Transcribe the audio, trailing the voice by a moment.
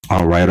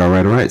All right.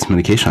 It's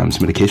medication time.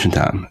 It's medication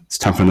time. It's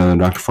time for another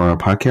Dr. Farah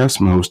podcast.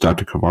 I'm the host,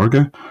 Dr.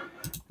 Kavarga.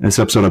 In this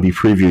episode, I'll be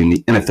previewing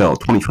the NFL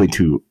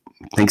 2022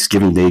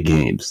 Thanksgiving Day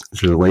games.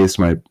 These are the latest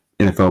of my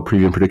NFL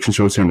preview and prediction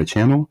shows here on the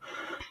channel.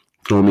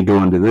 So let me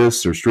go into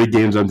this. There's 3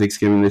 games on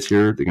Thanksgiving this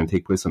year. They're going to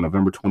take place on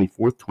November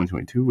 24th,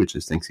 2022, which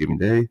is Thanksgiving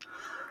Day.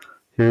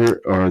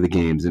 Here are the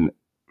games. And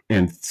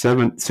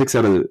 5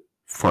 out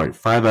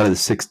of the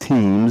 6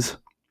 teams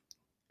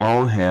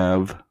all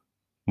have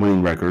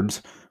winning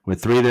records,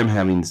 with 3 of them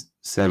having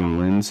 7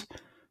 wins,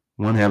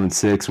 1 having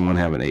 6, and 1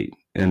 having 8.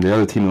 And the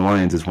other team, the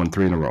Lions, has won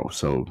 3 in a row.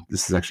 So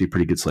this is actually a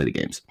pretty good slate of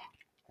games.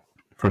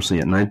 Firstly,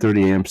 at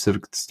 9:30 a.m.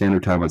 Pacific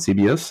Standard Time on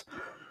CBS,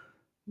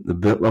 the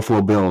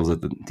Buffalo Bills at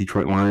the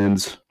Detroit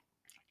Lions.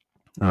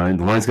 The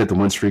Lions got the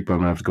win streak, but I'm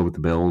going to have to go with the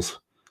Bills.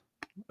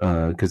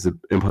 Plus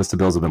the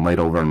Bills have been laid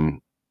over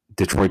in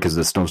Detroit because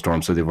of the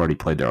snowstorm, so they've already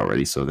played there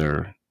already. So they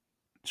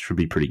should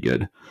be pretty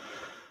good.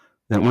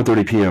 Then at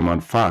 1:30 p.m. on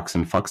Fox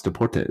and Fox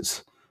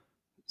Deportes,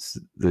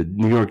 the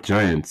New York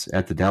Giants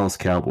at the Dallas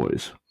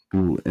Cowboys.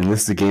 Ooh, and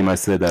this is a game I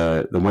said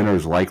the winner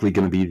is likely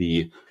going to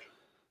be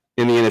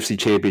in the NFC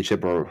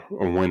Championship or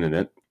winning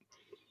it.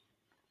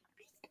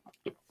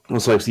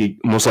 Most likely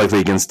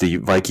against the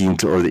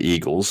Vikings or the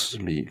Eagles,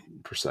 to be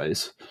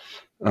precise.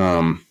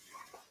 I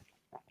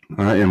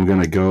am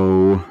going to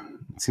go.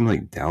 It seems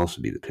like Dallas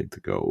would be the pick to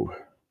go.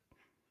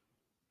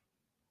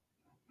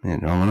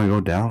 Man, do I want to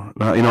go Dallas?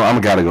 I'm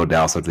got to go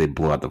Dallas after they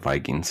blow out the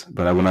Vikings.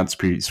 But I would not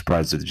be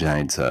surprised if the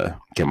Giants give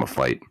them a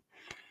fight.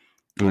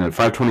 And then at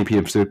 5:20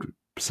 p.m.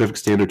 Pacific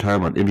Standard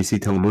Time on NBC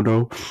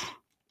Telemundo,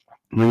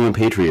 New England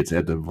Patriots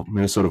at the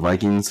Minnesota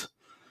Vikings.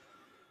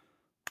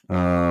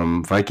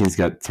 Vikings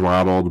got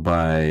throttled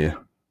by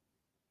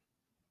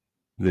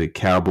the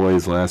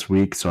Cowboys last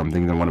week, so I'm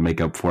thinking I want to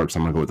make up for it,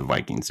 so I'm going to go with the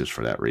Vikings just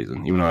for that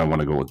reason, even though I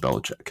want to go with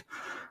Belichick.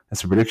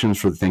 That's the predictions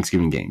for the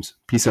Thanksgiving games.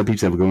 Peace out,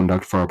 peeps. Have a good one.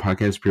 Dr. Farah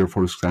Podcast, Pure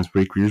Force Science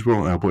Break, Reusable,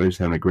 and I hope you're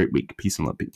having a great week. Peace and love, peeps.